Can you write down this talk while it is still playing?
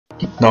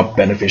कितना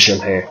बेनिफिशियल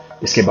है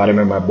इसके बारे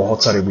में मैं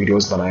बहुत सारे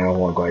वीडियोस बनाया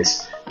हुआ guys,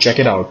 check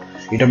it out.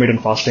 Intermittent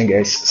fasting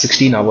is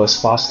 16 hours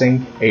fasting,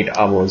 8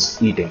 hours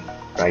eating,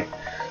 right.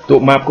 तो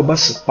मैं आपको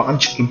बस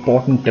 5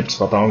 इंपॉर्टेंट टिप्स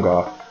बताऊंगा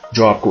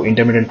जो आपको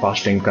इंटरमिटेंट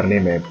फास्टिंग करने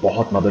में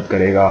बहुत मदद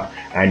करेगा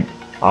एंड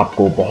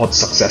आपको बहुत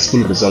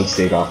सक्सेसफुल रिजल्ट्स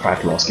देगा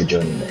फैट लॉस की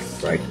जर्नी में,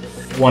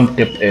 right. One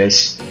tip is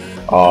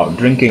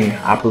drinking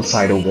Apple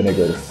cider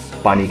vinegar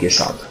पानी के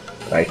साथ,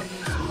 राइट।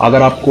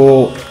 अगर आपको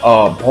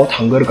बहुत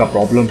हंगर का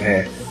प्रॉब्लम है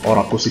और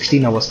आपको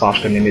 16 आवर्स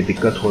फास्ट करने में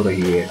दिक्कत हो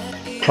रही है,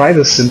 ट्राई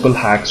दिस सिंपल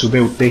हैक। सुबह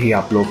उठते ही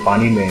आप लोग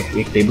पानी में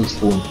 1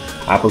 tablespoon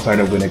Apple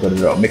cider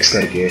vinegar mix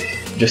करके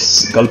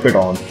just Gulp it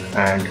on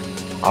and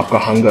आपका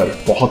हंगर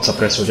बहुत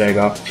सप्रेस हो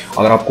जाएगा।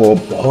 अगर आपको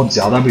बहुत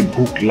ज़्यादा भी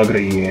भूख लग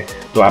रही है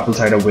तो एप्पल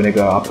साइडर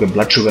विनेगर आपके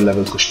ब्लड शुगर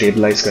लेवल्स को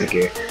स्टेबलाइज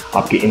करके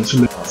आपकी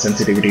इंसुलिन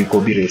सेंसिटिविटी को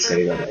भी रेज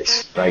करेगा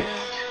गाइस, राइट।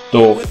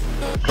 तो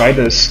try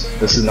this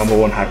is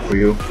number 1 hack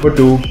for you. Number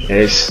 2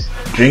 is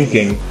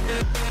drinking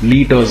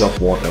liters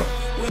of water.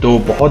 तो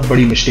बहुत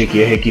बड़ी मिस्टेक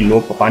ये है कि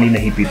लोग पानी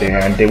नहीं पीते हैं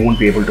and they won't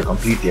be able to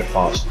complete their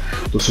fast.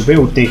 तो सुबह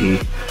उठते ही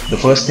the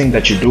first thing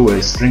that you do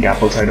is drink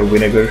apple cider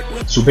vinegar.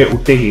 सुबह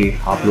उठते ही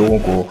आप लोगों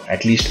को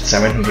at least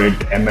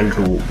 700 ml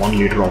to 1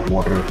 liter of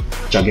water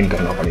chug in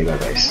करना पड़ेगा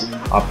guys.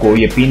 आपको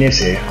ये पीने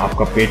से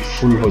आपका पेट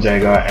फुल हो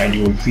जाएगा and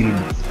you will feel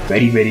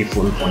very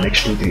full for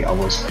next 2-3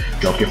 hours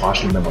जो आपके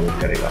फास्टिंग में मदद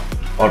करेगा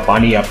और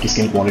पानी आपकी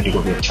स्किन क्वालिटी को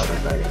भी अच्छा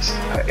करता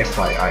है।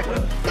 FYI।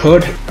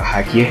 थर्ड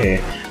हैक ये है,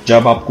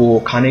 जब आपको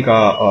खाने का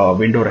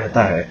विंडो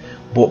रहता है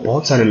वो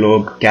बहुत सारे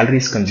लोग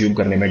कैलोरीज कंज्यूम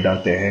करने में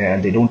डरते हैं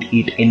and they don't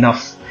eat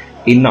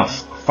enough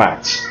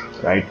fats,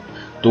 right.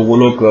 तो वो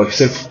लोग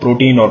सिर्फ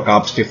प्रोटीन और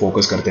कार्ब्स पे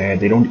फोकस करते हैं,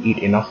 they don't eat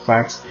enough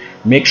fats.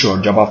 Make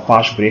sure जब आप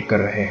फास्ट ब्रेक कर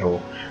रहे हो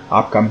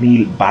आपका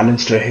मील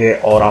बैलेंस्ड रहे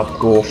और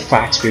आपको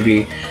फैट्स पे भी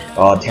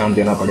ध्यान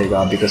देना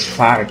पड़ेगा because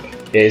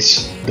fat is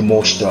the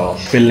most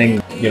filling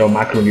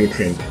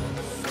macronutrient.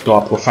 तो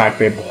आपको फैट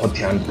पे बहुत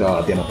ध्यान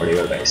देना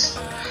पड़ेगा गाइस।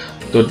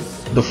 तो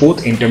the fourth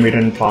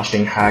intermittent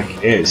fasting hack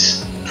is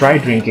try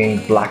drinking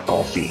black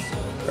coffee,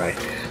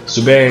 right?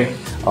 सुबह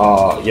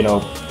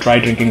try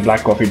drinking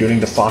black coffee during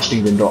the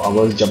fasting window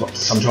hours। जब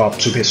समझो आप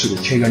सुबह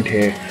 6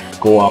 घंटे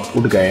को आप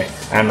उठ गए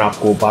एंड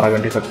आपको 12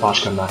 घंटे तक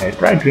फास्ट करना है,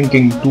 try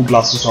drinking 2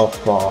 glasses of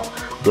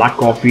black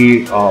coffee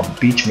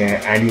बीच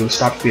में and you'll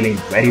start feeling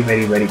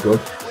very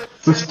good।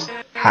 Fifth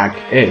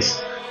hack is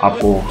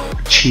आपको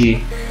अच्छी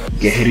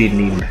गहरी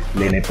नींद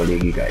लेने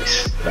पड़ेगी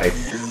गाइस, राइट।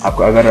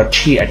 आपको अगर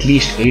अच्छी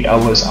एटलीस्ट 8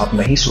 आवर्स आप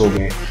नहीं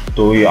सोगे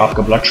तो ये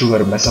आपका ब्लड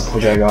शुगर मैसअप हो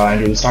जाएगा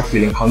and you will start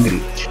feeling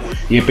hungry.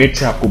 ये पेट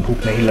से आपको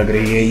भूख नहीं लग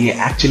रही है, ये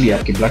एक्चुअली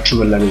आपके ब्लड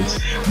शुगर लेवल्स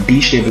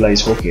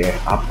डिस्टेबलाइज होके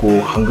आपको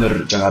हंगर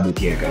जगा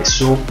देती है guys.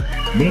 So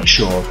make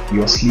sure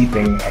you are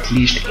sleeping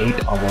at least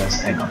 8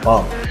 hours and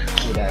above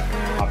so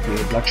that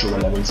आपके ब्लड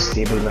शुगर लेवल्स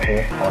स्टेबल रहे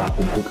और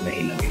आपको भूख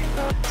नहीं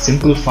लगे।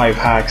 Simple 5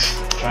 hacks,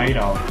 try it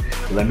out,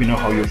 let me know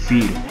how you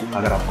feel।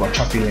 अगर आपको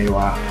अच्छा फील नहीं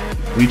हुआ,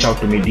 reach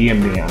out to me,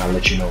 DM me and I'll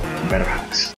let you know better hacks।